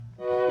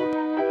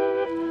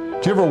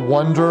Do you ever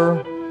wonder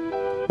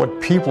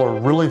what people are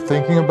really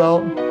thinking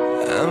about?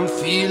 I'm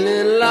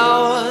feeling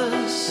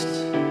lost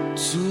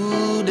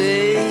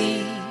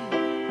today.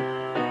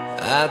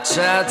 I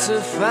tried to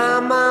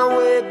find my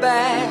way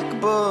back,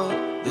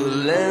 but the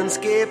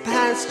landscape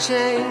has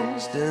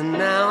changed, and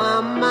now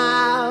I'm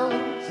miles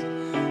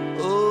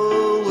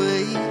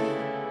away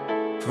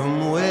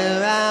from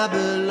where I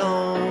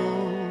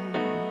belong.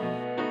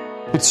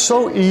 It's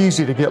so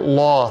easy to get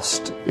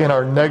lost in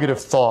our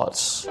negative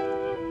thoughts.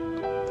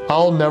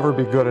 I'll never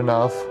be good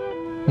enough.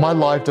 My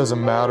life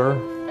doesn't matter.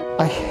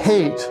 I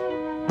hate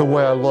the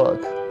way I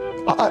look.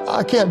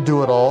 I can't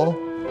do it all.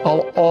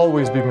 I'll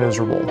always be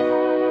miserable.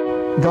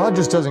 God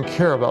just doesn't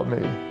care about me.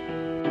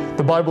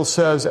 The Bible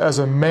says, as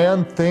a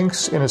man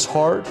thinks in his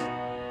heart,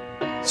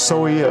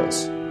 so he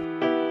is.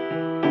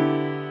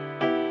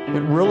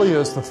 It really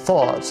is the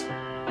thought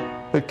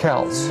that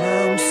counts.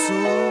 I'm so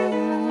lost.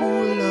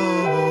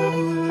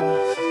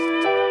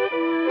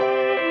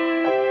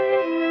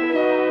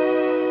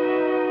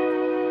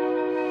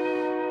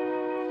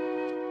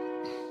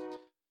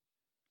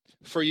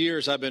 For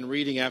years, I've been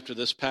reading after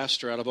this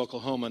pastor out of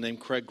Oklahoma named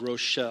Craig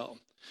Groeschel.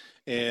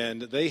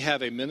 And they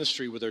have a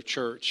ministry with their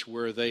church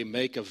where they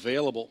make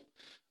available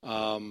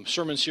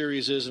sermon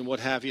series and what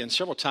have you. And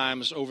several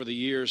times over the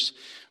years,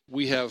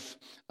 we have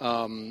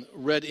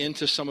read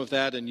into some of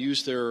that and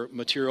used their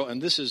material.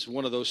 And this is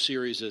one of those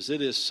series.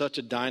 It is such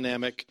a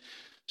dynamic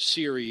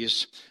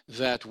series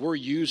that we're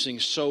using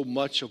so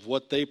much of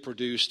what they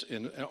produced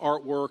in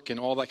artwork and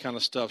all that kind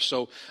of stuff.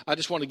 So I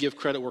just want to give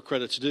credit where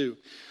credit's due.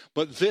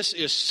 But this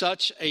is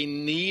such a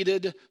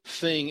needed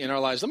thing in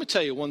our lives. Let me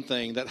tell you one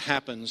thing that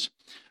happens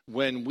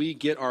when we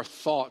get our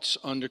thoughts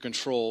under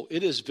control.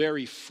 It is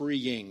very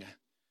freeing.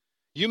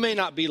 You may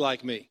not be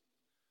like me,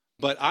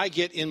 but I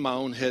get in my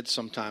own head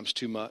sometimes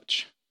too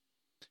much.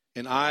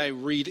 And I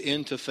read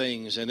into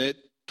things, and it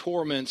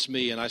torments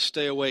me, and I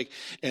stay awake.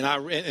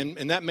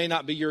 And that may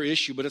not be your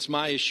issue, but it's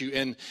my issue.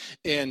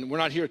 And we're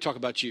not here to talk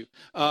about you.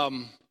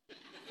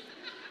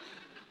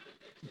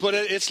 But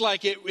it's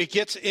like it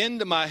gets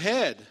into my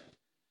head.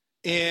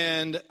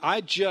 And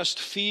I just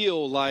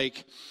feel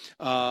like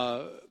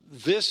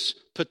this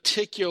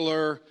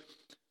particular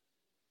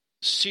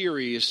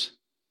series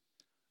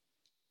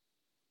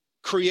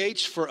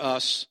creates for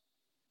us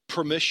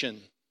permission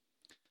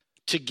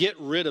to get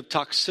rid of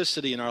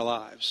toxicity in our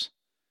lives.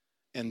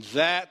 And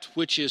that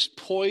which is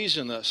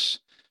poisonous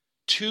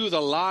to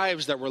the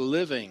lives that we're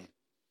living.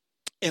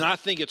 And I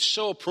think it's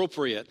so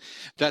appropriate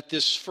that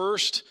this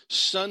first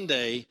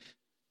Sunday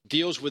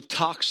deals with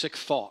toxic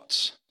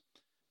thoughts,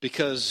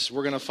 because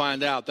we're going to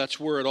find out that's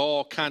where it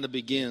all kind of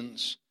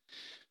begins.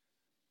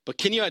 But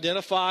can you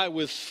identify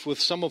with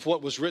some of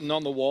what was written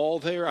on the wall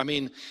there? I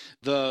mean,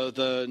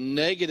 the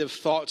negative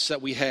thoughts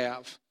that we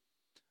have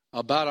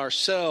about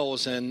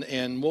ourselves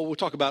and what we'll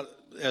talk about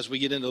as we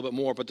get into a little bit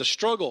more. But the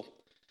struggle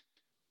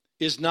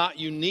is not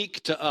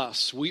unique to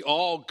us. We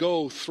all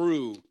go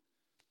through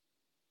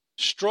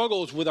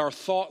struggles with our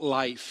thought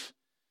life,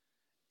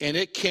 and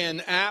it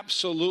can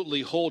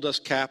absolutely hold us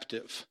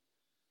captive.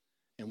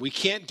 And we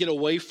can't get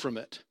away from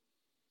it.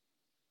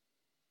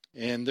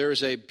 And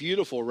there's a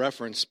beautiful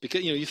reference,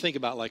 because you think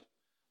about like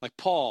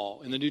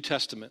Paul in the New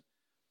Testament,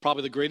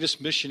 probably the greatest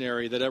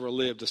missionary that ever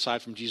lived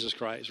aside from Jesus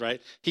Christ, right?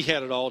 He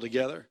had it all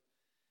together.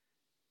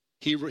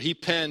 He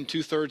penned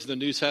 2/3 of the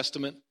New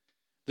Testament.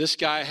 This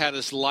guy had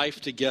his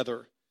life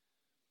together.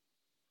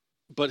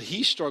 But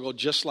he struggled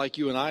just like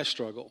you and I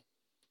struggle.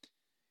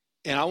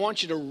 And I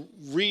want you to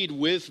read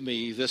with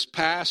me this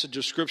passage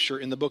of Scripture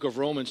in the book of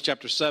Romans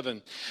chapter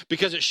 7,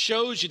 because it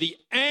shows you the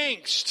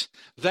angst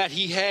that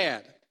he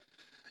had.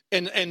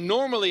 And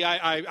normally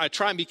I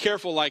try and be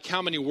careful like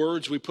how many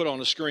words we put on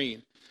the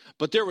screen.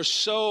 But there was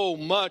so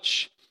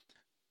much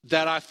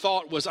that I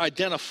thought was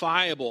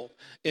identifiable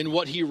in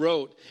what he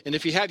wrote. And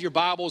if you have your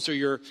Bibles or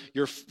your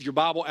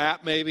Bible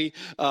app maybe,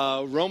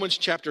 Romans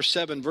chapter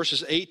 7,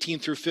 verses 18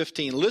 through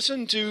 15.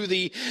 Listen to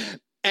the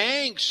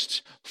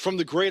angst from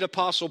the great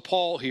apostle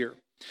Paul here.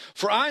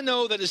 For I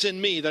know that is in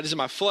me, that is in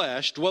my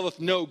flesh, dwelleth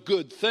no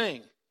good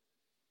thing.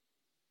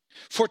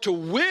 For to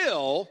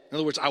will, in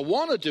other words, I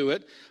want to do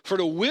it, for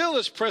to will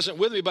is present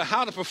with me, but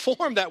how to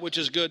perform that which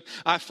is good,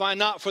 I find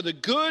not. For the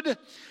good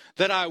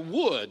that I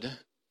would,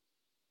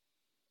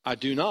 I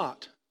do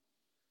not.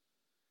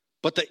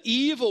 But the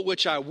evil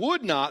which I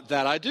would not,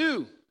 that I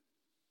do.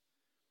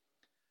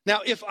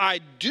 Now, if I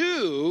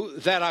do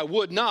that I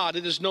would not,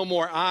 it is no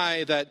more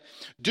I that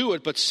do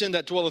it, but sin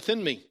that dwelleth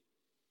in me.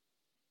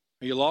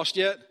 Are you lost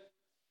yet?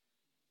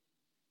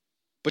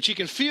 But you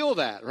can feel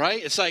that,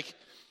 right? It's like,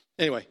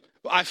 anyway,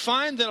 I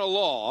find then a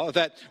law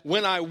that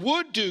when I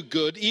would do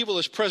good, evil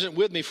is present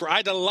with me, for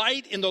I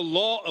delight in the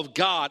law of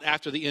God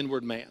after the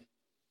inward man.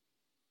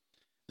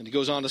 And he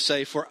goes on to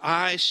say, for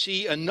I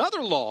see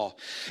another law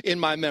in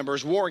my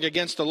members, warring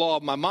against the law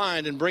of my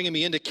mind and bringing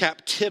me into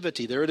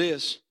captivity. There it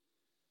is.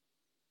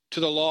 To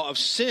the law of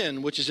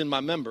sin, which is in my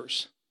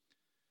members.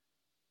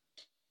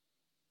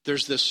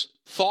 There's this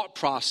thought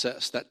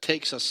process that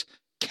takes us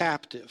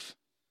captive.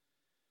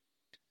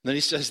 And then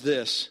he says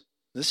this,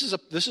 This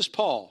is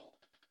Paul.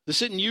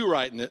 This isn't you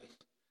writing it.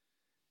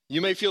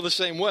 You may feel the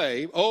same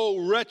way.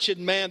 Oh, wretched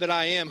man that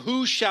I am,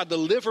 who shall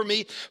deliver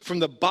me from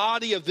the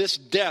body of this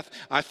death?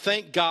 I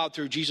thank God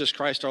through Jesus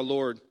Christ our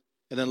Lord.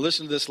 And then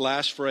listen to this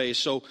last phrase.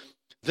 So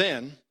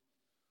then,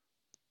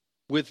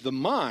 with the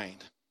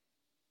mind,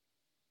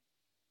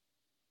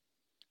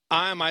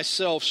 I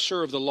myself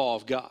serve the law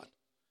of God.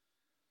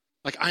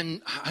 Like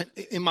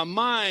in my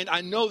mind,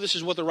 I know this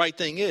is what the right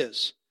thing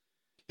is.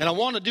 And I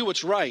want to do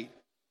what's right.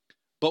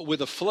 But with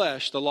the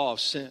flesh, the law of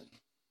sin.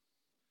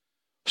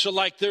 So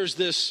like there's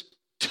this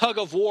tug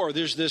of war.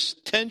 There's this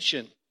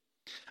tension.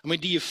 I mean,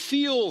 do you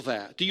feel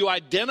that? Do you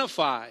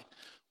identify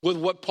with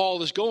what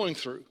Paul is going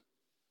through?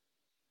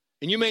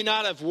 And you may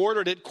not have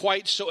worded it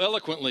quite so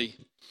eloquently.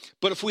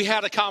 But if we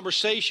had a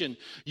conversation,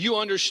 you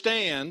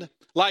understand,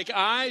 like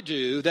I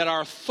do, that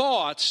our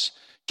thoughts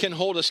can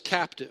hold us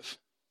captive.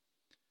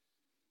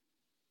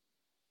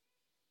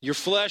 Your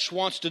flesh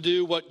wants to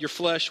do what your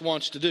flesh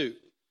wants to do.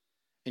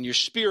 And your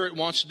spirit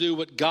wants to do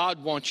what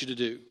God wants you to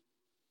do.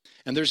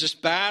 And there's this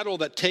battle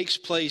that takes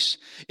place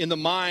in the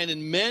mind.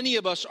 And many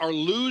of us are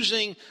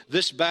losing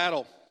this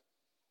battle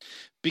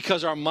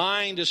because our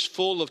mind is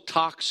full of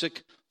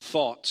toxic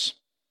thoughts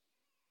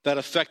that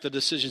affect the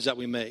decisions that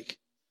we make.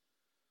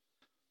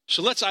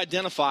 So let's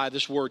identify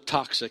this word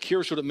toxic.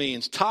 Here's what it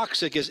means.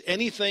 Toxic is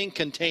anything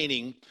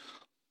containing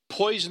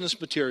poisonous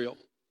material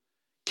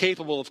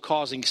capable of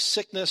causing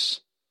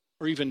sickness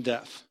or even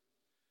death.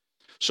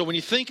 So when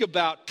you think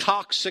about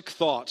toxic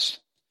thoughts,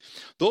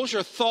 those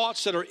are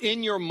thoughts that are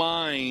in your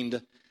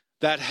mind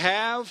that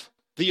have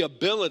the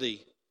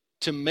ability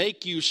to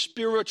make you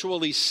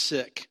spiritually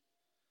sick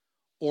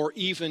or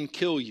even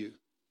kill you.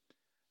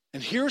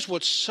 And here's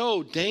what's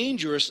so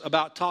dangerous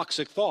about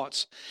toxic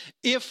thoughts.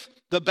 If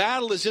the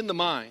battle is in the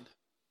mind,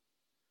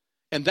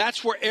 and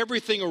that's where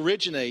everything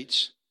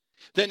originates,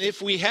 then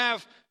if we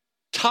have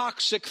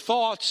toxic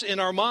thoughts in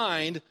our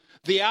mind,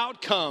 the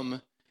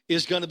outcome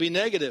is going to be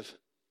negative.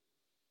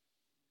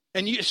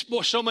 And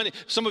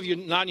some of you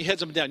nodding your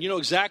heads up and down, you know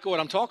exactly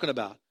what I'm talking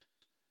about.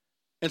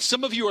 And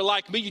some of you are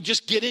like me, you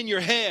just get in your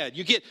head.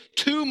 You get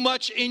too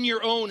much in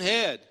your own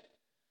head.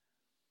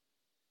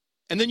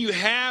 And then you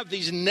have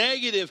these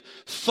negative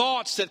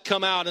thoughts that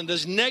come out and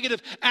those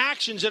negative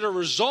actions that are a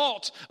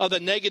result of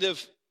the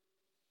negative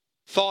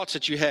thoughts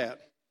that you had.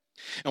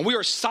 And we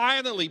are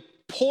silently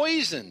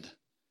poisoned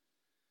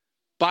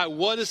by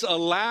what is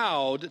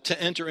allowed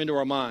to enter into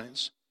our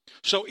minds.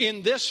 So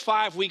in this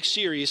 5-week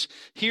series,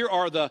 here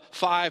are the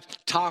 5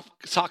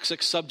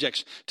 toxic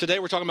subjects. Today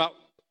we're talking about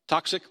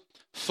toxic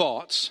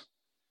thoughts.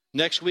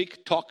 Next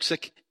week,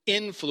 toxic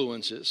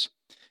influences.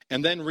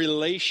 And then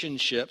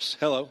relationships.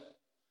 Hello.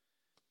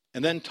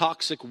 And then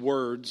toxic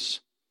words.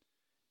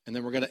 And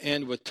then we're going to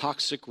end with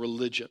toxic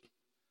religion.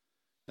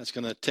 That's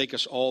going to take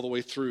us all the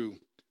way through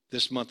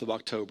this month of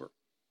October.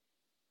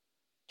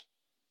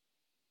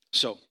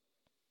 So,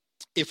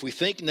 if we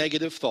think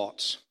negative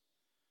thoughts,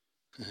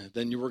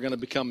 then we're going to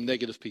become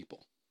negative people.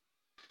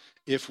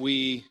 If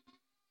we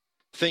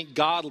think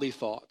godly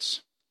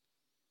thoughts,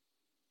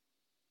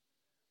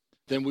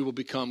 then we will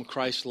become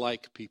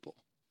Christ-like people.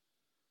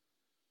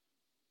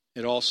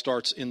 It all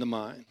starts in the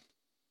mind.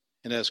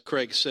 And as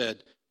Craig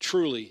said,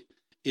 truly,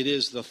 it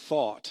is the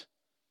thought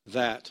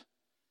that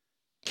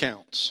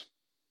counts.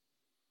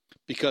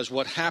 Because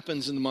what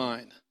happens in the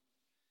mind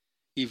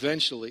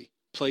eventually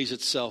plays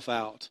itself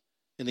out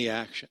in the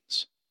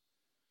actions.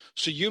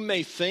 So you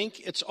may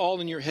think it's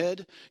all in your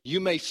head. You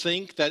may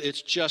think that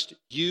it's just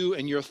you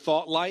and your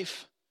thought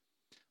life.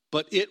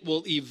 But it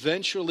will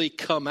eventually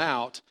come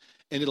out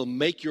and it'll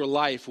make your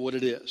life what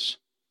it is.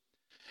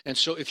 And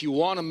so if you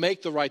want to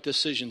make the right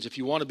decisions, if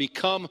you want to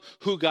become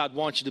who God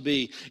wants you to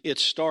be, it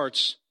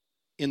starts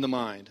in the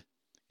mind.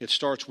 It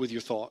starts with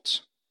your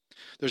thoughts.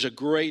 There's a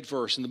great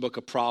verse in the book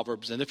of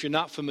Proverbs. And if you're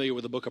not familiar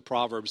with the book of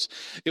Proverbs,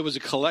 it was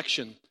a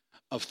collection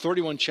of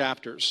 31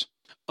 chapters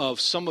of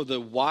some of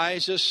the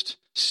wisest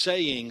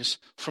sayings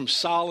from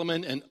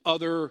Solomon and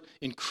other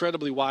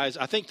incredibly wise.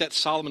 I think that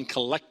Solomon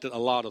collected a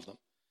lot of them.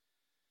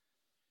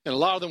 And a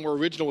lot of them were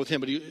original with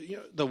him, but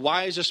the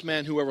wisest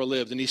man who ever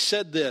lived. And he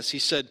said this, he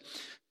said,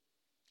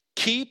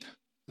 "Keep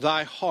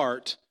thy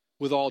heart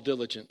with all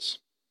diligence."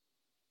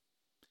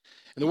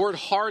 And the word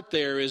heart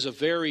there is a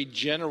very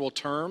general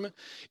term.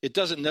 It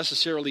doesn't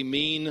necessarily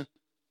mean,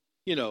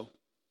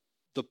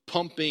 the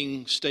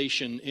pumping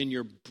station in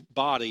your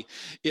body.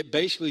 It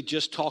basically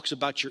just talks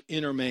about your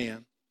inner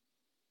man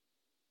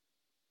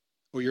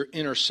or your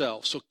inner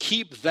self. So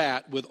keep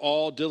that with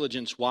all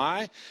diligence.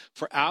 Why?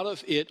 For out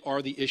of it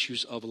are the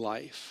issues of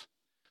life.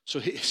 So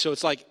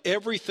it's like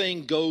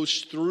everything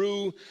goes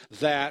through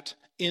that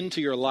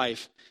into your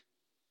life.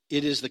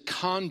 It is the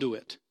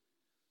conduit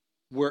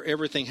where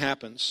everything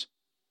happens.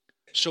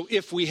 So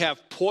if we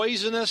have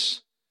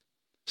poisonous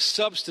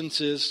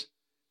substances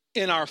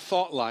in our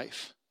thought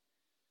life,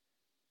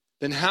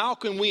 then how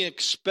can we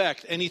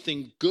expect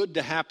anything good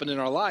to happen in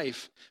our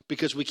life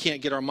because we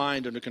can't get our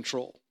mind under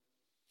control?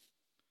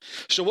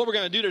 So what we're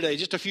going to do today is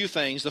just a few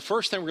things. The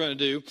first thing we're going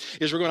to do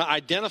is we're going to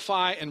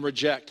identify and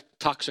reject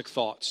toxic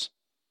thoughts.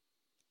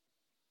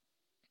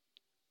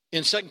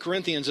 in 2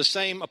 Corinthians, the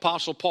same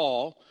Apostle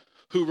Paul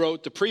who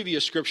wrote the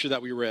previous scripture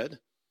that we read,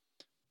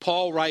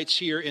 Paul writes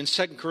here in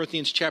 2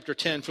 Corinthians chapter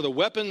 10, "For the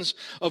weapons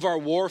of our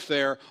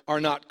warfare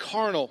are not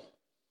carnal,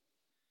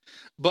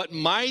 but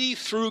mighty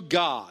through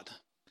God."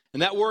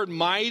 And that word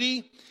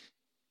mighty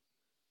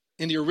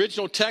in the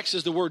original text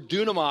is the word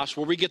dunamos,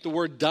 where we get the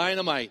word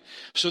dynamite.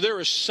 So there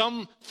is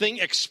something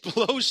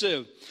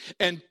explosive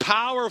and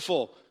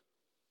powerful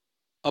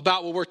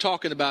about what we're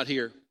talking about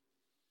here.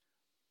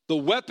 The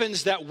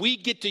weapons that we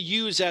get to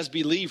use as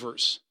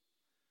believers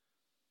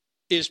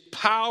is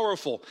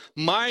powerful,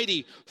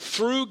 mighty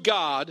through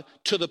God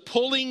to the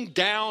pulling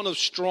down of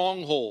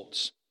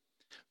strongholds.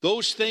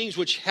 Those things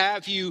which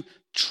have you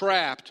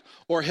trapped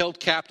or held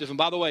captive. And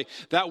by the way,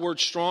 that word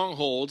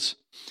strongholds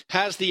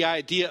has the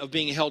idea of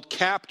being held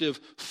captive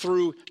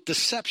through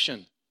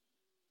deception.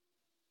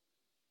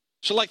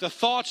 So like the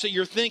thoughts that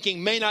you're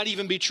thinking may not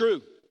even be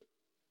true.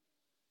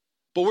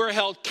 But we're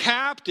held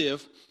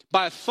captive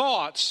by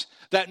thoughts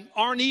that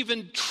aren't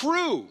even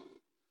true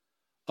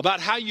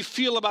about how you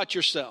feel about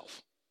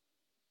yourself.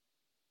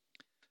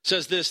 It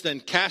says this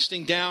then,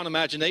 casting down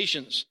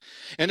imaginations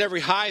and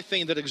every high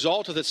thing that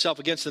exalteth itself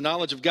against the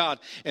knowledge of God.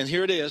 And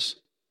here it is,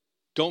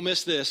 don't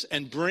miss this,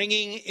 and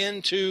bringing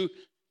into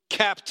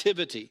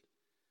captivity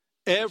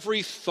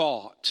every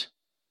thought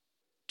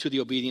to the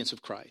obedience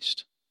of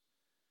Christ.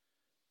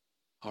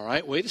 All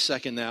right, wait a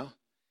second now.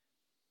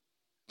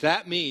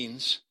 That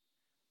means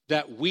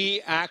that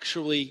we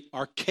actually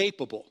are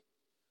capable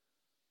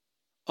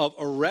of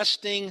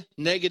arresting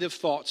negative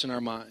thoughts in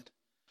our mind,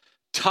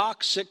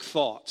 toxic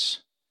thoughts,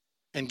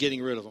 and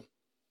getting rid of them.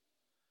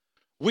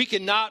 We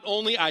can not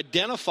only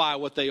identify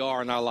what they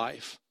are in our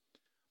life,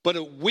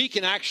 but we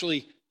can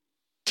actually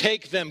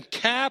take them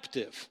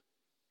captive.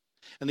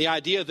 And the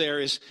idea there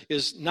is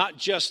not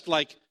just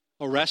like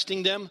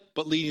arresting them,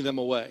 but leading them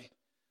away.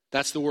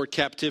 That's the word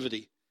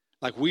captivity.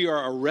 Like we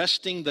are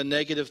arresting the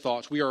negative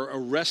thoughts. We are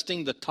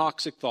arresting the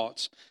toxic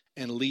thoughts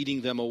and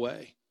leading them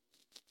away.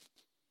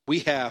 We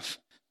have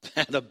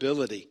that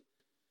ability.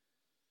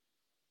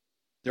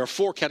 There are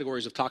 4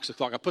 categories of toxic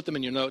thought. I put them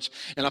in your notes,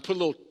 and I put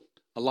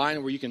a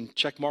line where you can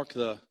check mark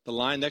the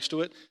line next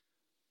to it.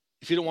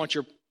 If you don't want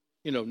your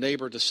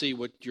neighbor to see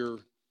what your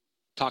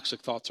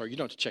toxic thoughts are, you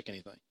don't have to check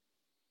anything.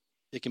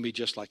 It can be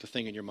just like a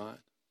thing in your mind.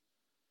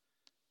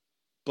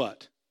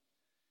 But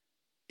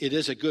it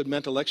is a good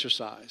mental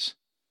exercise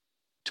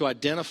to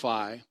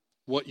identify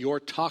what your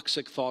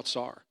toxic thoughts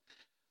are.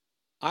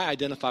 I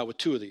identify with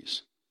 2 of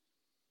these.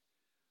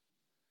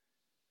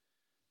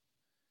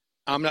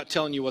 I'm not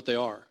telling you what they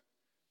are,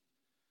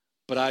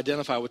 but I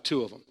identify with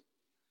 2 of them.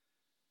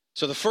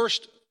 So the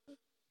first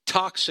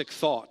toxic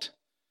thought,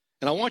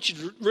 and I want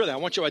you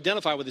to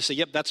identify with this. Say,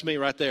 yep, that's me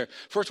right there.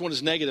 First one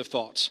is negative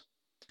thoughts.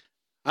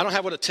 I don't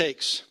have what it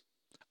takes.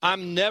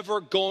 I'm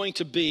never going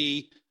to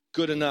be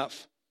good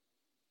enough.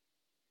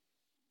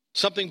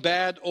 Something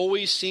bad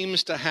always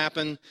seems to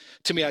happen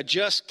to me. I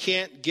just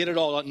can't get it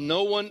all out.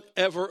 No one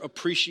ever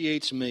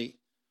appreciates me.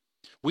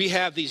 We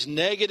have these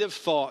negative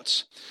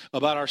thoughts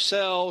about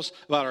ourselves,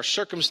 about our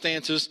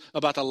circumstances,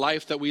 about the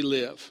life that we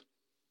live.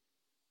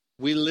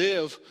 We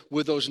live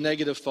with those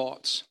negative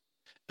thoughts.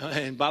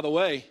 And by the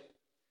way,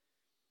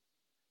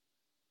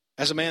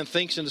 as a man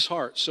thinks in his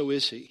heart, so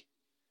is he.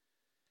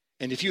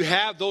 And if you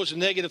have those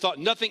negative thoughts,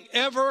 nothing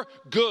ever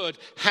good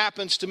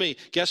happens to me.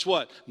 Guess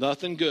what?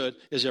 Nothing good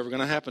is ever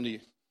going to happen to you.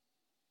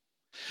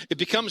 It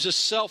becomes a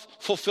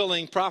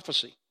self-fulfilling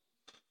prophecy.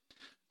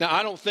 Now,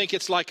 I don't think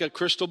it's like a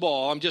crystal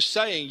ball. I'm just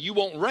saying you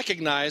won't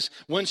recognize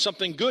when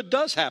something good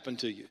does happen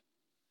to you.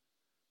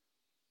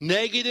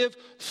 Negative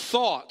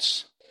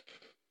thoughts.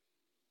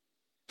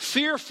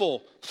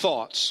 Fearful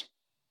thoughts.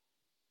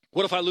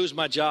 What if I lose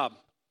my job?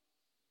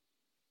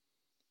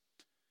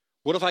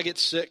 What if I get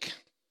sick?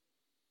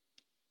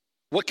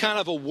 What kind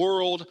of a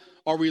world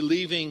are we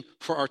leaving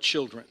for our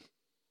children?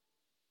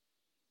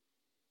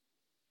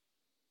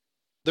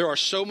 There are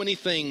so many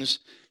things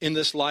in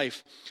this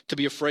life to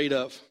be afraid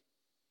of.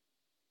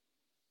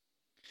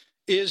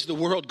 Is the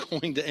world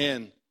going to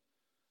end?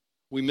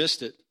 We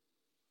missed it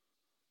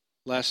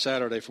last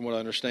Saturday, from what I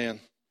understand.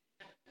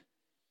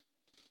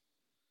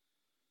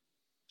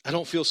 I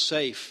don't feel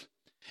safe.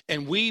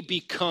 And we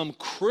become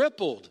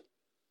crippled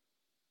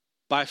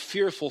by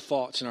fearful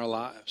thoughts in our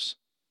lives.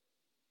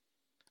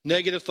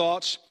 Negative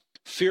thoughts,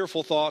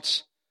 fearful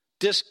thoughts,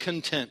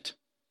 discontent.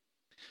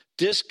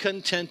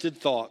 Discontented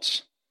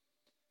thoughts.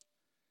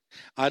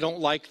 I don't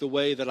like the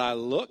way that I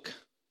look.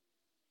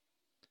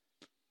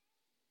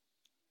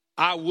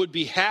 I would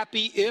be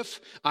happy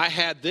if I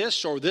had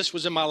this or this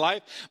was in my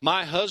life.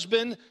 My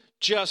husband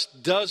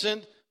just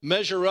doesn't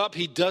measure up.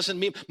 He doesn't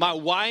meet. My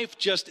wife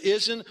just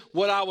isn't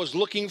what I was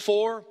looking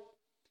for.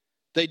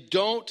 They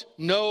don't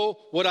know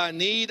what I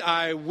need.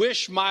 I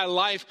wish my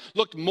life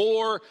looked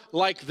more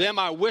like them.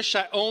 I wish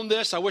I owned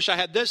this. I wish I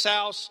had this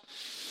house.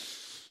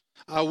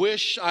 I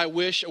wish.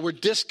 We're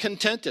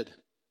discontented.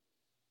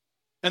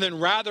 And then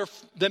rather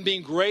than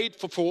being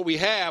grateful for what we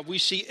have, we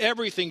see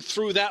everything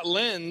through that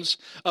lens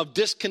of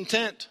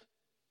discontent.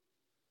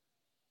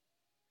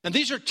 And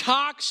these are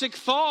toxic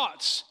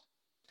thoughts.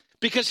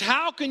 Because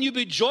how can you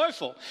be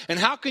joyful and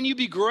how can you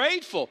be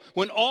grateful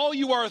when all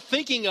you are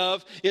thinking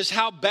of is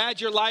how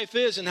bad your life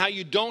is and how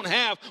you don't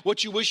have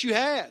what you wish you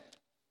had?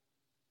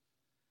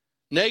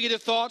 Negative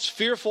thoughts,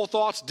 fearful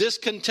thoughts,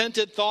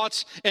 discontented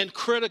thoughts, and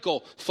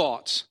critical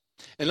thoughts.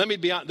 And let me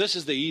be honest, this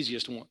is the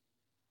easiest one.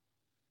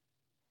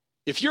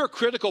 If you're a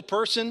critical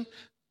person,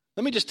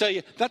 let me just tell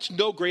you, that's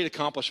no great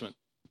accomplishment.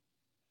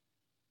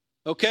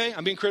 Okay?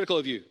 I'm being critical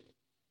of you.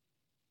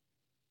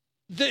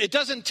 It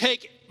doesn't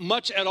take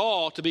much at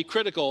all to be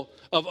critical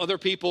of other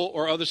people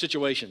or other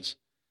situations.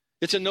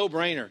 It's a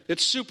no-brainer.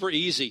 It's super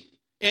easy.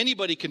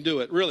 Anybody can do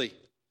it, really.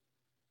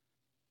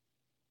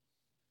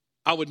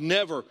 I would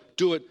never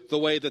do it the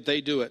way that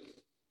they do it.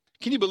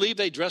 Can you believe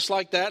they dress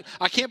like that?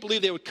 I can't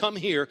believe they would come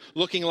here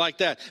looking like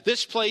that.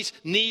 This place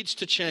needs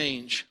to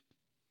change.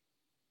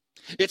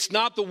 It's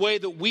not the way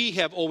that we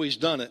have always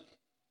done it.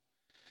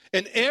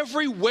 And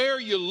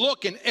everywhere you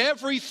look and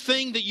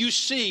everything that you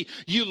see,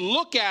 you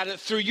look at it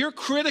through your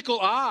critical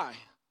eye.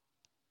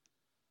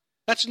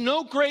 That's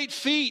no great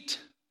feat,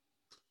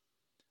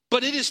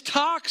 but it is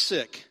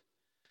toxic.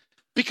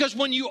 Because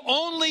when you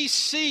only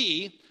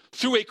see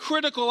through a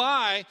critical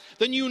eye,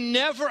 then you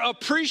never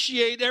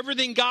appreciate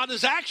everything God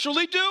is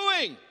actually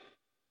doing.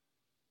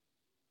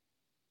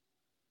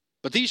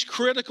 But these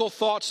critical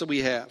thoughts that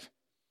we have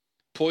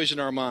poison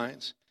our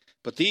minds.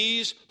 But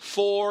these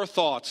 4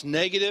 thoughts,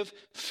 negative,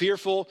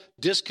 fearful,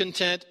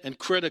 discontent, and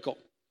critical,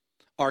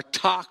 are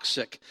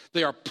toxic.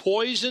 They are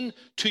poison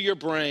to your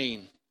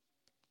brain.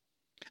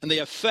 And they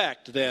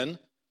affect, then,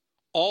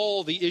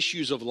 all the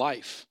issues of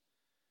life.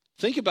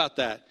 Think about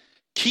that.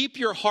 Keep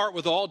your heart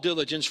with all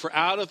diligence, for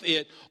out of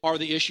it are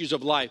the issues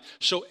of life.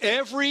 So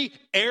every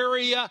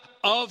area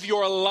of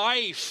your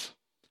life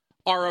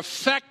are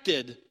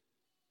affected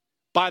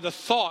by the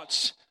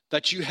thoughts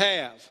that you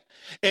have.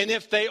 And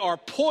if they are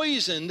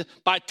poisoned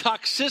by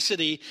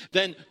toxicity,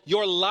 then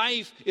your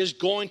life is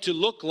going to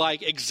look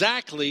like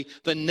exactly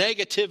the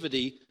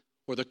negativity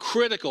or the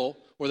critical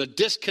or the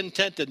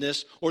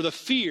discontentedness or the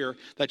fear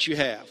that you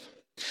have.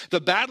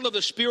 The battle of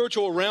the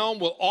spiritual realm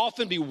will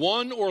often be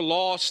won or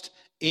lost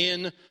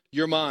in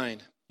your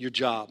mind. Your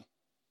job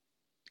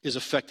is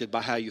affected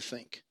by how you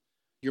think.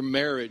 Your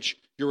marriage,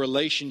 your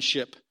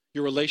relationship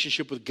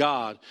with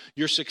God,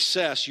 your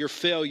success, your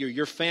failure,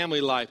 your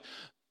family life,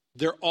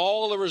 they're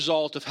all a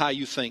result of how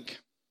you think.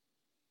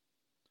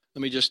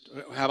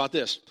 How about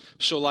this?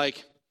 So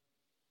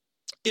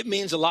it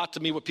means a lot to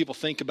me what people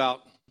think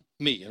about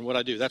me and what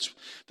I do.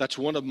 That's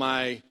one of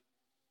my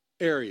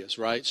areas,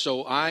 right?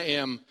 So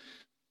I'm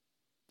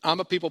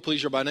a people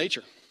pleaser by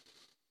nature.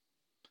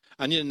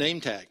 I need a name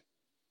tag.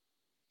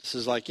 This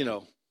is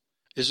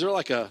is there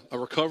a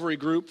recovery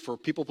group for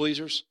people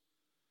pleasers?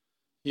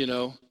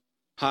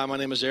 Hi, my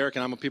name is Eric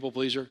and I'm a people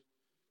pleaser.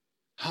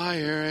 Hi,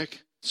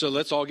 Eric. So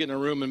let's all get in a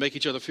room and make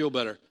each other feel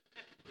better.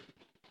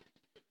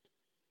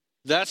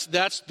 That's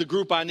the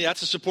group I need.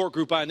 That's the support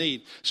group I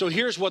need. So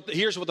here's what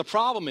the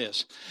problem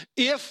is.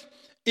 If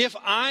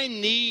I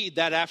need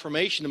that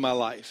affirmation in my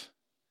life,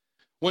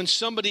 when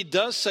somebody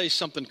does say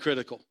something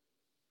critical,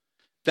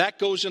 that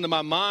goes into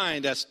my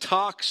mind as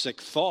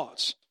toxic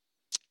thoughts,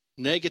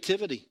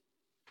 negativity,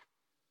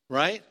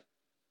 right?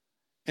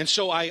 And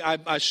so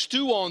I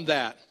stew on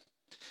that.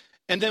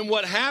 And then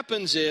what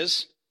happens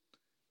is,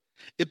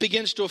 it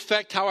begins to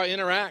affect how I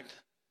interact.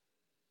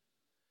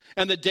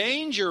 And the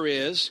danger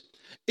is,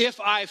 if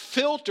I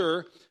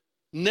filter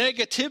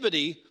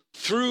negativity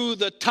through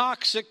the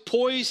toxic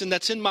poison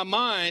that's in my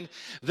mind,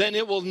 then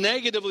it will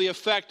negatively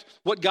affect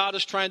what God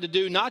is trying to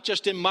do, not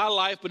just in my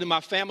life, but in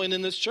my family and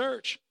in this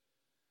church.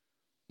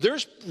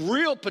 There's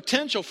real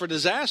potential for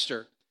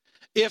disaster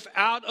if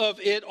out of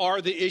it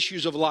are the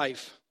issues of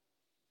life.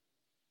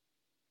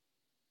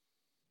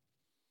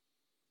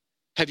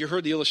 Have you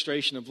heard the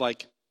illustration of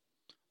like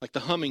the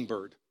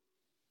hummingbird?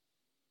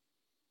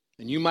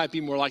 And you might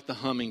be more like the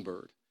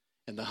hummingbird.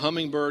 And the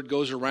hummingbird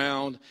goes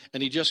around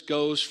and he just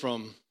goes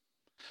from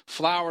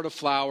flower to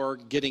flower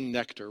getting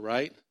nectar,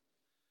 right?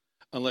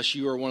 Unless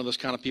you are one of those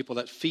kind of people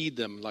that feed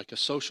them like a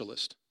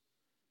socialist.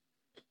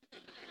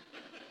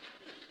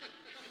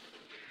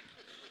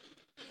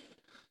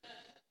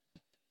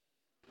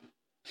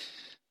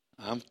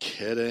 I'm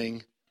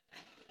kidding.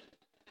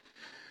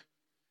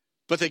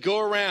 But they go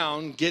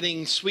around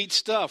getting sweet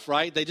stuff,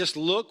 right? They just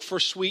look for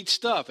sweet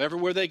stuff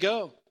everywhere they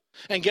go.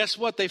 And guess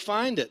what? They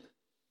find it.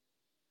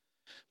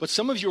 But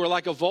some of you are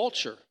like a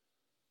vulture.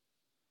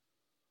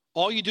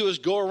 All you do is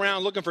go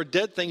around looking for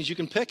dead things you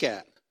can pick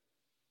at.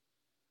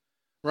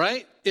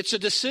 Right? It's a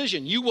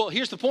decision.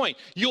 Here's the point.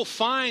 You'll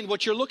find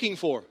what you're looking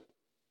for.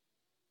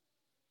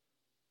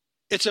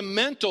 It's a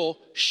mental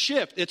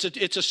shift.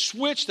 It's a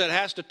switch that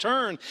has to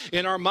turn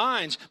in our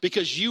minds,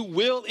 because you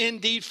will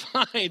indeed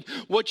find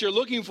what you're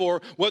looking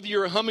for, whether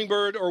you're a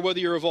hummingbird or whether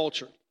you're a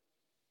vulture.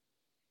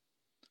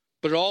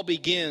 But it all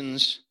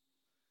begins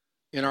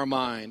in our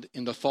mind,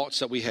 in the thoughts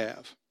that we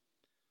have.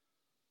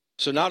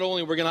 So not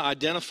only we're going to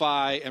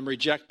identify and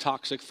reject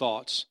toxic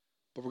thoughts,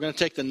 but we're going to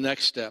take the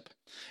next step.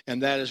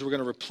 And that is we're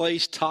going to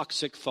replace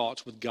toxic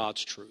thoughts with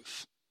God's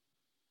truth.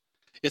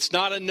 It's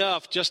not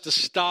enough just to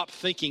stop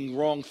thinking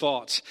wrong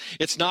thoughts.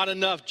 It's not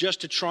enough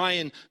just to try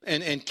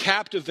and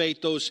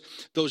captivate those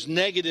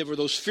negative or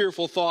those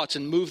fearful thoughts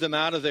and move them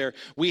out of there.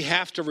 We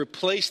have to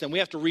replace them. We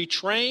have to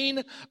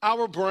retrain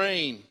our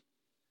brain.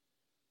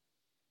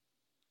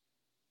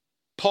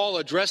 Paul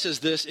addresses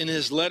this in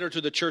his letter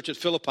to the church at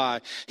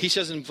Philippi. He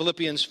says in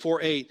Philippians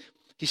 4:8,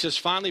 he says,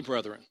 finally,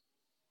 brethren,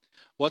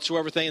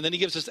 whatsoever thing, and then he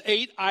gives us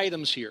 8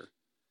 items here.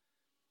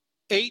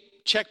 8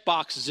 check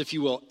boxes, if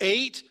you will.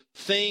 8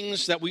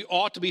 things that we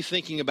ought to be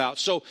thinking about.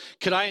 So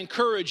could I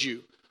encourage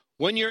you,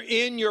 when you're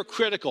in your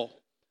critical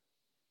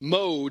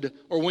mode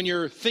or when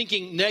you're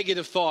thinking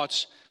negative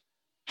thoughts,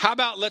 how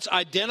about let's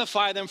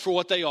identify them for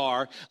what they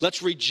are,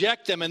 let's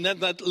reject them, and then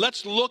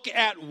let's look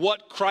at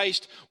what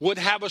Christ would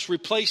have us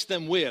replace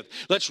them with.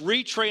 Let's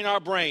retrain our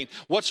brain.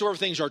 Whatsoever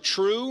things are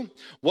true,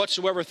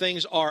 whatsoever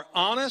things are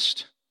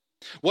honest,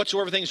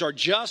 whatsoever things are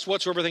just,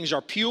 whatsoever things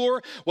are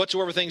pure,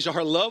 whatsoever things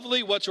are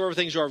lovely, whatsoever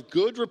things are of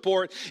good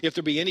report, if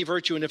there be any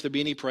virtue and if there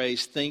be any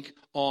praise, think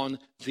on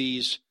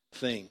these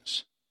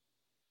things.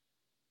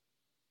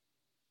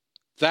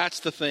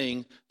 That's the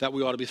thing that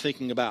we ought to be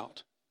thinking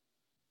about.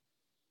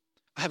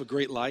 I have a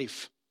great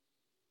life.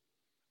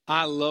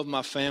 I love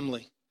my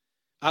family.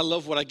 I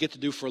love what I get to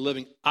do for a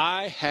living.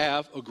 I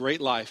have a great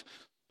life.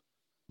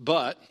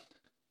 But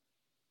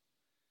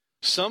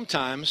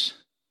sometimes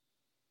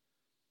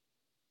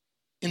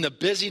in the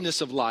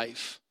busyness of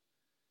life,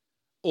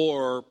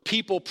 or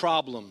people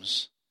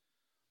problems,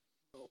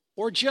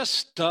 or just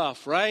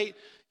stuff, right?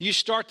 You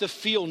start to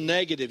feel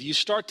negative. You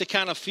start to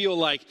kind of feel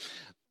like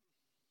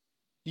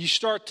you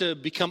start to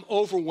become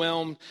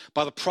overwhelmed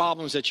by the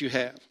problems that you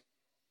have.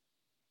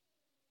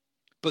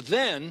 But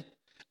then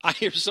I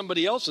hear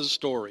somebody else's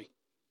story.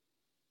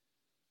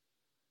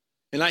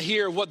 And I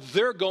hear what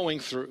they're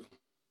going through.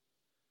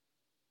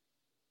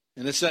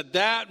 And it's at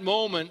that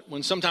moment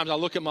when sometimes I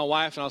look at my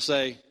wife and I'll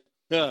say,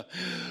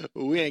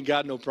 we ain't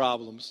got no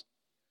problems.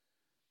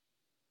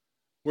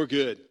 We're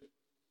good.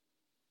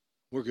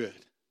 We're good.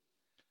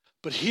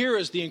 But here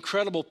is the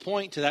incredible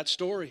point to that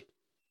story.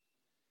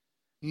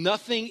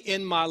 Nothing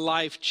in my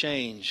life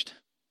changed.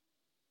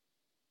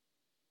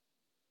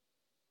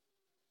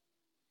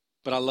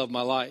 But I love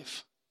my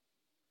life.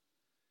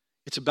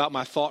 It's about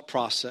my thought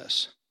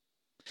process.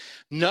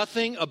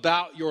 Nothing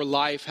about your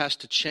life has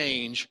to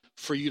change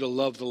for you to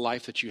love the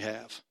life that you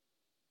have.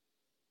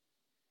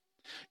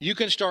 You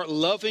can start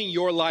loving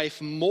your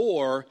life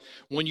more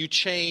when you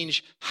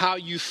change how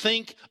you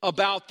think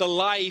about the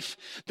life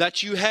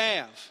that you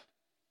have.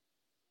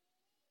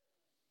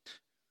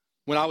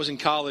 When I was in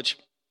college,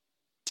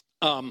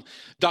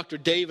 Dr.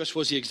 Davis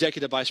was the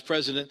executive vice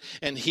president,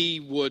 and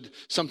he would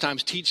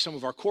sometimes teach some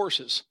of our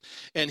courses.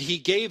 And he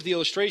gave the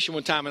illustration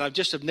one time, and I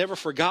just have never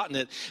forgotten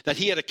it, that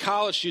he had a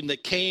college student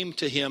that came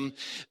to him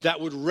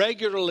that would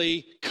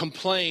regularly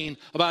complain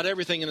about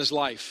everything in his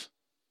life.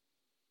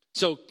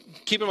 So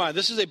keep in mind,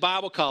 this is a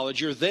Bible college.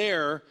 You're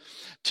there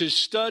to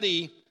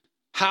study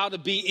how to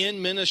be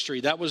in ministry.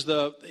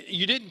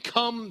 You didn't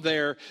come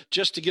there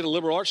just to get a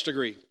liberal arts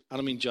degree. I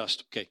don't mean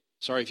just. Okay,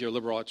 sorry if you're a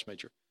liberal arts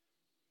major.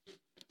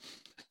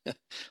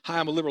 Hi,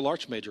 I'm a liberal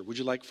arts major. Would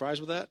you like fries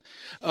with that?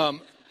 I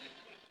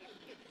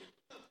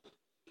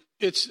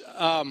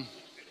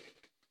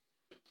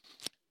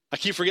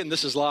keep forgetting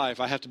this is live.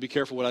 I have to be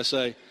careful what I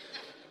say.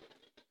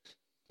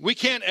 We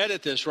can't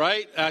edit this,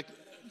 right?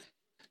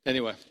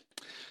 Anyway,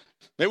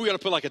 maybe we got to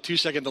put like a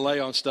 2-second delay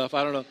on stuff.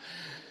 I don't know.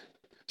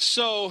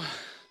 So,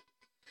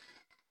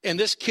 and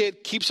this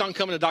kid keeps on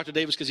coming to Dr.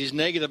 Davis because he's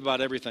negative about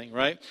everything,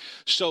 right?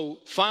 So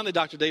finally,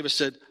 Dr. Davis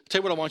said, tell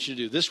you what I want you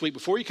to do. This week,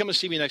 before you come and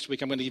see me next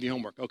week, I'm going to give you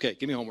homework. Okay,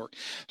 give me homework.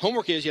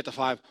 Homework is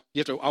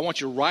I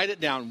want you to write it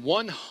down,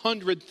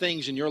 100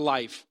 things in your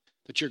life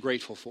that you're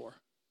grateful for.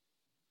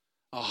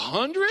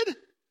 100?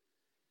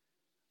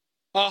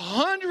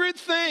 100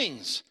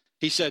 things.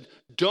 He said,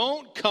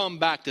 don't come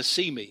back to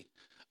see me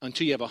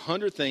until you have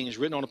 100 things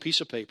written on a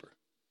piece of paper.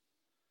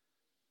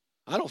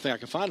 I don't think I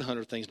can find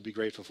 100 things to be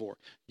grateful for.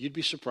 You'd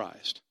be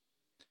surprised.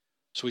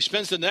 So he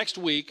spends the next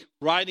week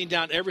writing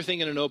down everything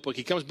in a notebook.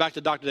 He comes back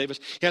to Dr. Davis.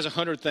 He has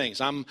 100 things.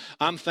 I'm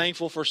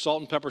thankful for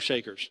salt and pepper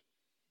shakers.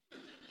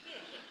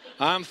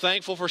 I'm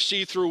thankful for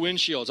see-through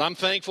windshields. I'm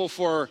thankful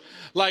for,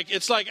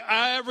 it's like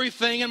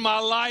everything in my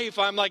life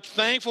I'm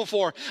thankful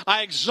for.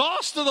 I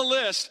exhausted the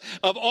list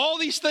of all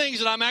these things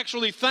that I'm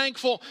actually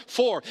thankful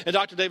for. And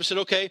Dr. Davis said,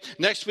 okay,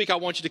 next week I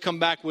want you to come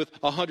back with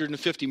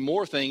 150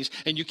 more things,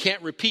 and you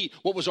can't repeat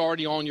what was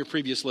already on your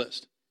previous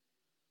list.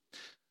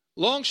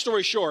 Long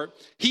story short,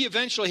 he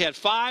eventually had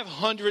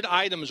 500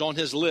 items on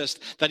his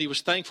list that he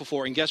was thankful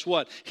for. And guess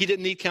what? He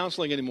didn't need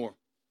counseling anymore.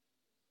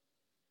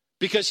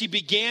 Because he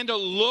began to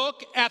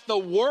look at the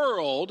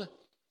world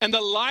and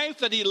the life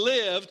that he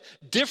lived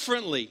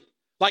differently.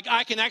 Like,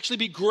 I can actually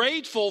be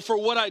grateful for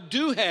what I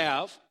do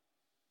have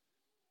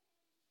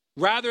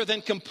rather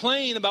than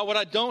complain about what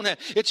I don't have.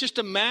 It's just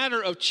a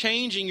matter of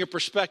changing your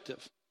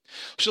perspective.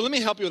 So let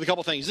me help you with a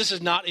couple things. This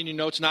is not in your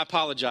notes, and I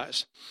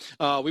apologize.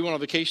 We went on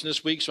vacation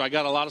this week, so I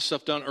got a lot of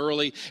stuff done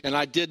early, and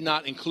I did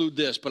not include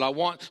this. But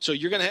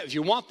you're going to if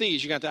you want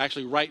these, you're going to have to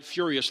actually write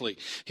furiously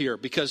here,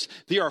 because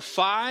there are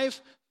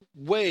 5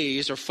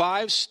 ways or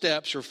 5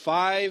 steps or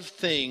 5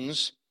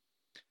 things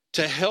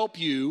to help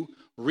you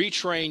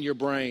retrain your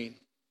brain.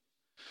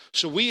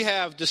 So we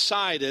have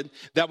decided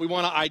that we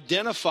want to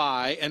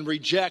identify and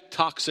reject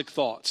toxic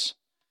thoughts.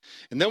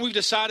 And then we've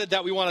decided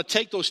that we want to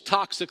take those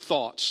toxic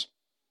thoughts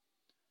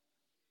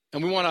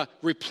and we want to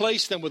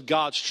replace them with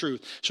God's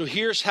truth. So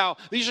here's how,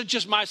 these are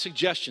just my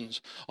suggestions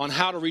on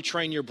how to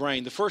retrain your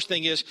brain. The first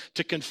thing is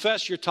to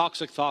confess your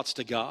toxic thoughts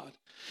to God.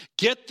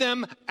 Get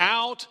them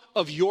out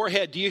of your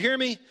head. Do you hear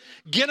me?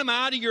 Get them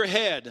out of your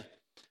head.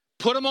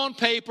 Put them on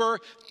paper.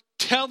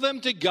 Tell them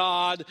to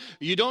God.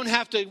 You don't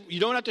have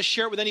to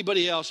share it with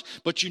anybody else,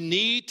 but you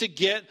need to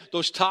get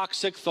those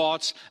toxic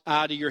thoughts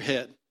out of your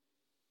head.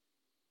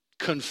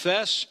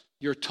 Confess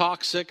your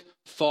toxic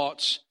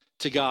thoughts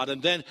to God,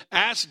 and then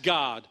ask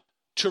God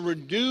to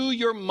renew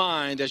your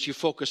mind as you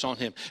focus on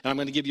him. And I'm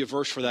going to give you a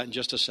verse for that in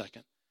just a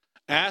second.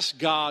 Ask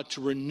God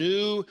to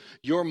renew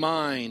your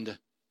mind.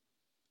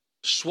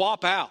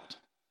 Swap out.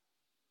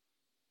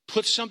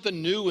 Put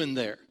something new in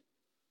there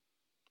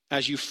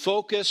as you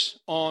focus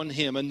on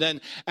him. And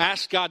then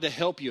ask God to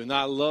help you. And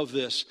I love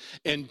this.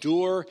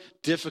 Endure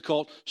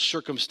difficult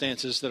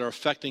circumstances that are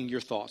affecting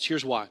your thoughts.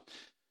 Here's why.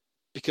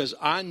 Because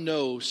I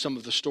know some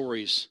of the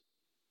stories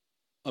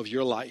of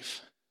your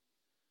life.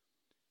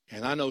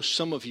 And I know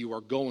some of you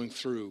are going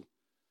through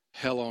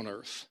hell on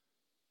earth.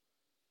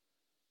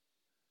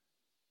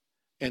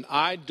 And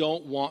I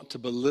don't want to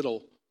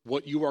belittle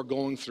what you are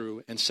going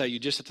through and say you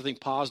just have to think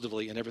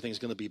positively and everything's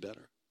going to be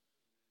better.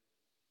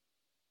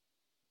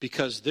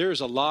 Because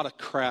there's a lot of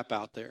crap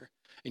out there.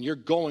 And you're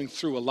going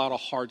through a lot of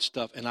hard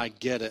stuff, and I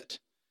get it.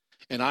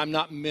 And I'm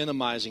not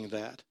minimizing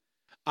that.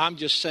 I'm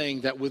just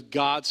saying that with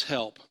God's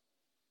help,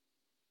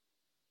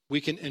 we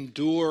can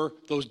endure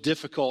those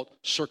difficult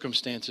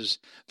circumstances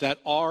that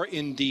are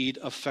indeed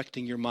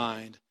affecting your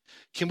mind.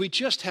 Can we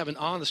just have an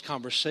honest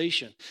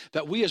conversation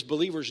that we as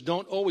believers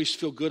don't always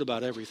feel good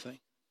about everything?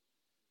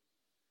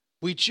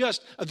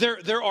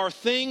 There are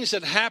things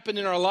that happen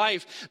in our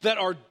life that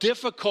are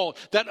difficult,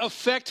 that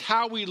affect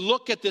how we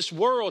look at this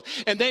world,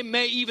 and they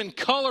may even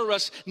color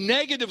us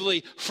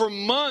negatively for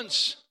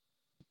months.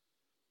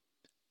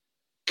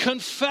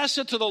 Confess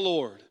it to the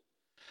Lord.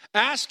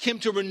 Ask him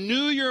to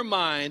renew your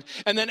mind,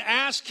 and then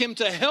ask him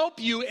to help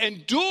you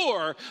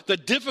endure the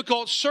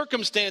difficult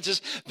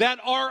circumstances that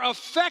are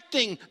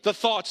affecting the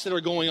thoughts that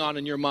are going on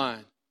in your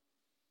mind.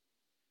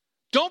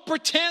 Don't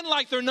pretend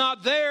like they're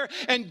not there,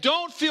 and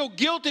don't feel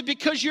guilty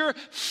because you're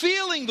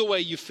feeling the way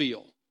you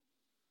feel.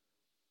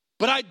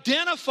 But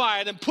identify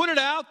it and put it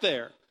out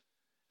there,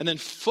 and then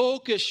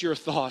focus your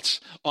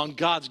thoughts on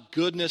God's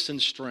goodness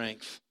and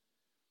strength.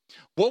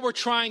 What we're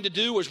trying to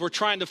do is we're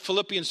trying to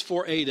Philippians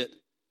 4:8 it.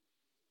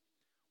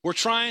 We're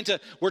trying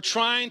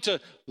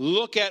to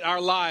look at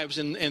our lives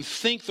and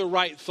think the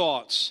right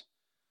thoughts.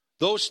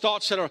 Those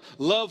thoughts that are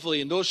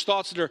lovely and those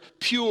thoughts that are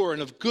pure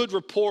and of good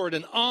report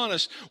and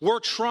honest.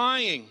 We're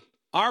trying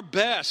our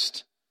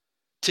best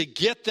to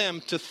get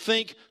them to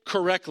think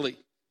correctly.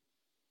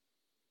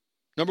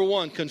 Number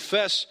 1,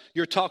 confess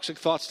your toxic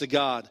thoughts to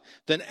God.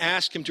 Then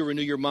ask him to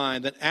renew your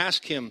mind. Then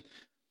ask him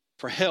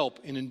for help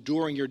in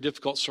enduring your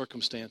difficult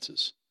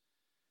circumstances.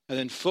 And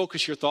then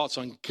focus your thoughts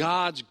on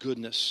God's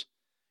goodness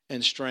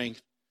and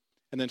strength.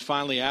 And then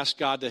finally ask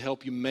God to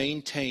help you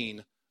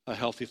maintain a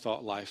healthy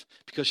thought life.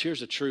 Because here's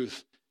the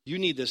truth. You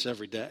need this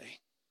every day.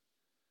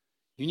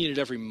 You need it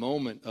every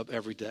moment of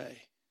every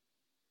day.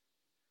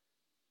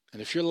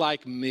 And if you're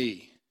like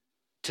me,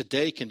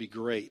 today can be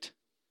great.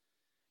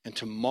 And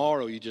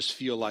tomorrow you just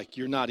feel like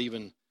you're not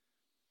even,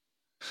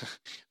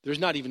 there's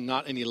not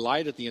any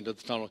light at the end of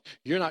the tunnel.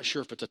 You're not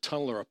sure if it's a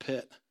tunnel or a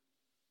pit.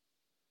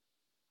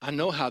 I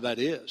know how that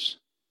is.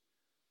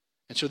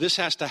 And so this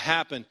has to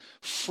happen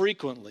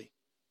frequently.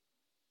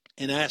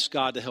 And ask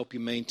God to help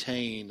you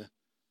maintain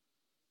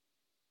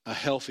a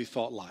healthy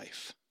thought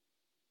life.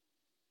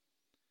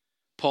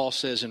 Paul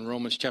says in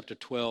Romans chapter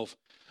 12,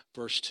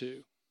 verse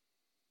 2.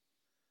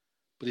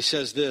 But he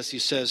says this, he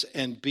says,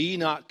 and be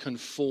not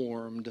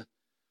conformed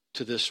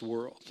to this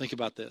world. Think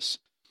about this.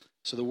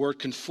 So the word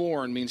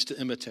conform means to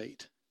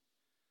imitate.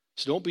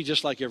 So don't be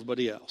just like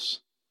everybody else.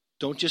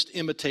 Don't just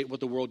imitate what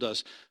the world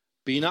does.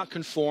 Be not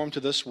conformed to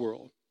this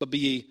world, but be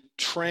ye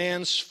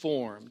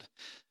transformed.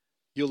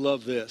 You'll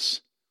love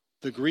this.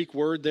 The Greek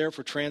word there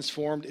for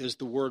transformed is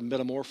the word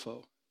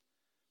metamorpho,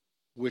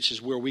 which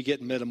is where we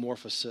get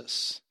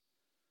metamorphosis.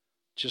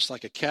 Just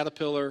like a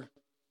caterpillar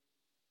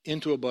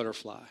into a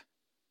butterfly.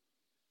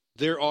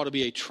 There ought to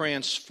be a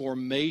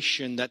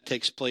transformation that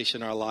takes place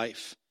in our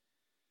life.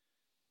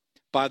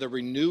 By the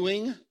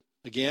renewing,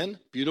 again,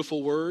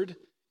 beautiful word,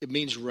 it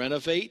means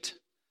renovate.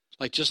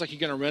 Just like you're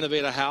going to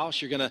renovate a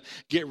house, you're going to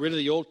get rid of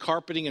the old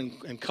carpeting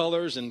and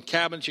colors and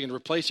cabinets, you're going to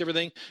replace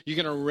everything,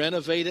 you're going to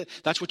renovate it.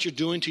 That's what you're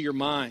doing to your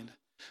mind.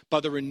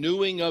 By the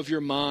renewing of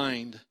your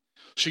mind,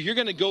 So you're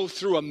going to go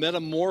through a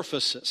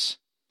metamorphosis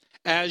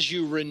as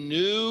you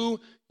renew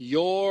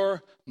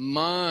your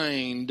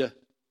mind,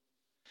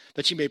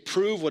 that you may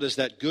prove what is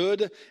that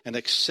good and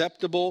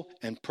acceptable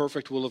and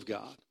perfect will of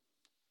God.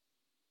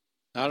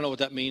 Now, I don't know what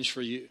that means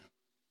for you.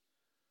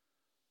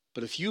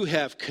 But if you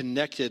have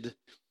connected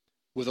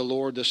with the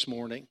Lord this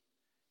morning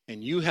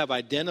and you have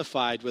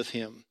identified with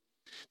him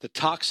the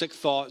toxic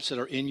thoughts that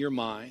are in your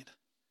mind,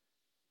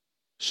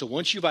 so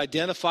once you've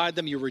identified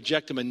them, you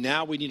reject them, and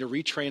now we need to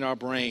retrain our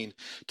brain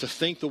to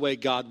think the way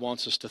God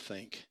wants us to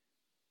think.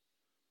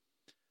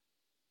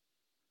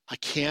 I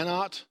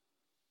cannot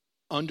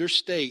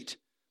understate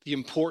the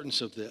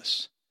importance of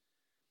this,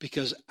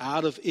 because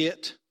out of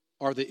it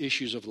are the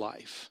issues of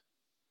life.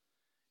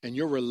 And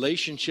your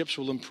relationships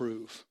will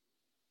improve.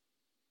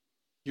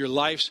 Your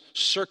life's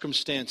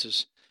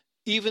circumstances,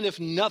 even if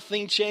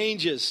nothing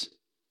changes,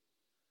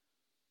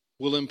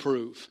 will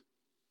improve.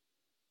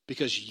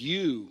 Because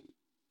you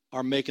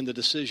are making the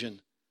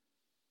decision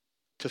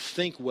to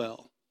think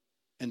well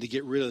and to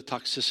get rid of the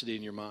toxicity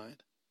in your mind.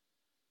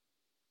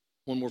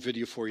 One more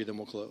video for you, then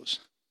we'll close.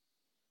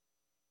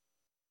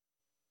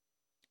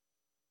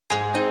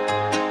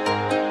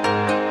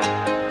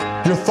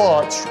 Your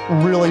thoughts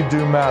really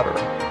do matter.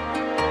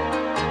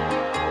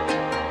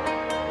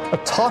 A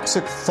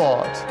toxic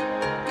thought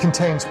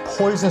contains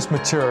poisonous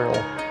material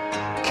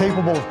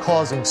capable of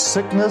causing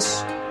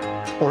sickness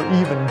or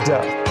even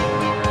death.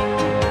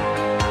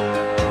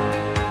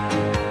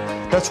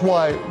 That's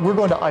why we're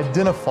going to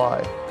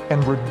identify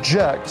and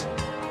reject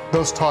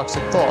those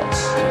toxic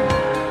thoughts.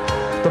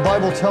 The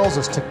Bible tells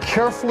us to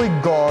carefully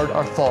guard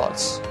our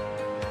thoughts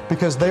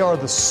because they are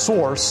the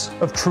source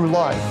of true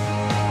life.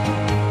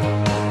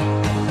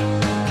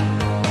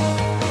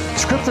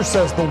 Scripture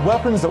says the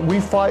weapons that we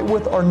fight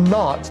with are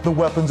not the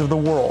weapons of the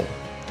world.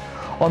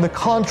 On the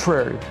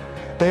contrary,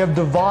 they have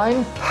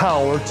divine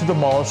power to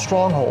demolish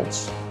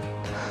strongholds.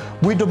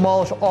 We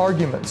demolish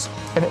arguments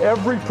and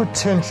every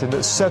pretension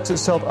that sets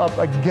itself up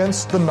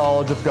against the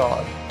knowledge of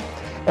God.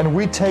 And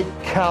we take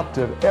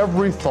captive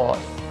every thought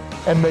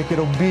and make it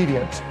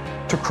obedient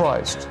to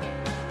Christ.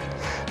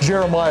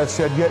 Jeremiah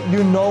said, "Yet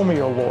you know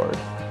me, O Lord.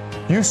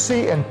 You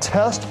see and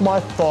test my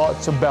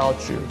thoughts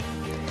about you.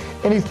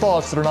 Any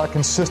thoughts that are not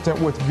consistent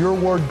with your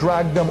word,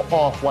 drag them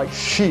off like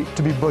sheep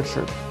to be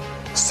butchered.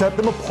 Set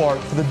them apart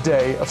for the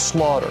day of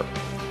slaughter."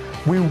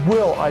 We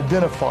will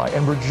identify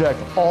and reject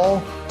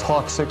all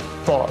toxic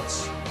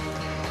thoughts.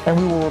 And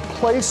we will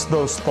replace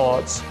those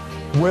thoughts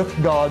with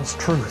God's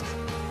truth.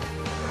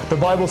 The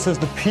Bible says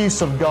the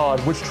peace of God,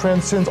 which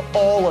transcends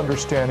all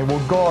understanding,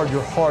 will guard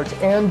your hearts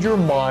and your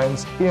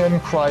minds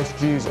in Christ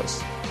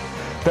Jesus.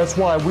 That's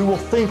why we will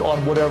think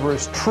on whatever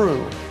is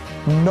true,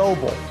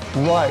 noble,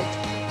 right,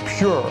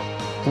 pure,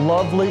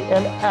 lovely,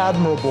 and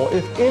admirable.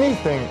 If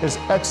anything is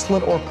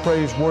excellent or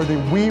praiseworthy,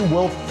 we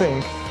will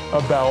think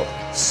about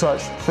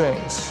such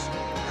things.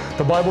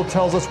 The Bible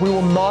tells us we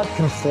will not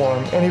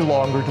conform any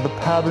longer to the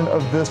pattern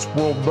of this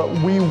world, but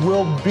we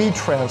will be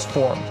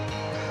transformed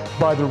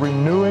by the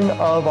renewing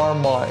of our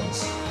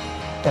minds.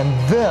 And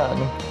then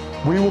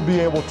we will be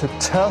able to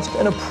test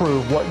and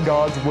approve what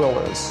God's will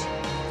is,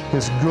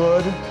 His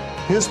good,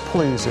 His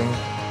pleasing,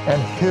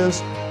 and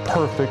His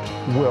perfect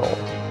will.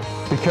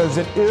 Because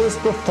it is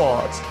the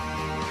thought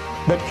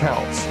that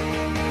counts.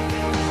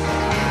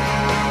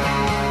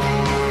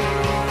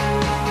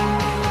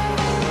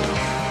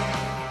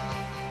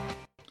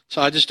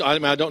 So I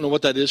don't know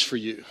what that is for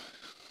you.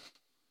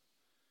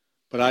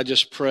 But I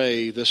just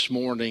pray this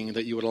morning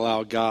that you would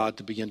allow God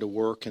to begin to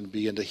work and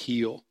begin to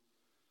heal.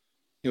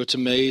 You know, it's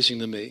amazing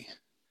to me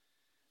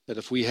that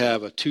if we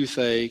have a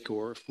toothache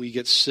or if we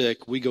get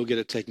sick, we go get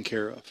it taken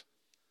care of.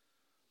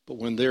 But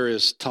when there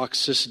is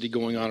toxicity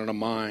going on in our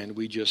mind,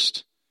 we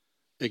just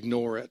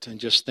ignore it and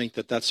just think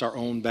that that's our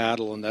own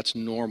battle and that's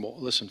normal.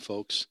 Listen,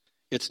 folks,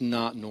 it's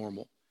not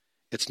normal.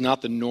 It's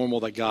not the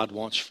normal that God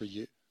wants for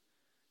you.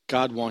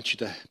 God wants you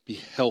to be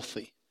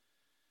healthy.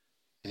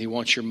 And He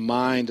wants your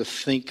mind to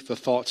think the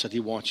thoughts that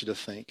He wants you to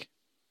think.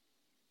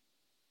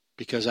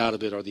 Because out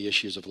of it are the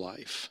issues of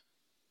life.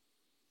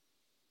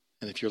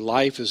 And if your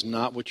life is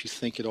not what you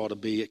think it ought to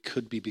be, it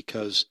could be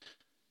because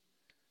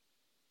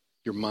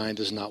your mind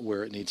is not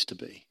where it needs to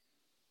be.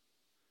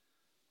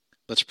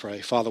 Let's pray.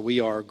 Father, we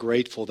are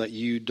grateful that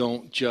you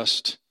don't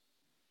just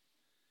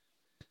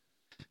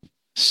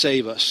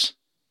save us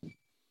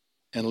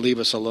and leave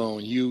us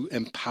alone. You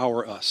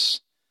empower us.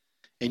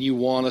 And you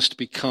want us to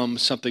become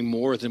something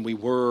more than we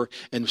were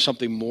and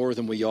something more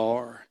than we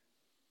are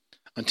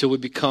until we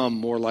become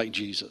more like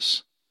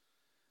Jesus.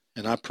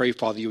 And I pray,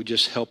 Father, you would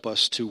just help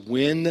us to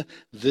win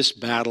this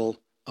battle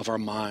of our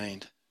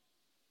mind.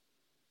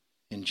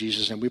 In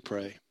Jesus' name we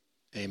pray.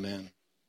 Amen.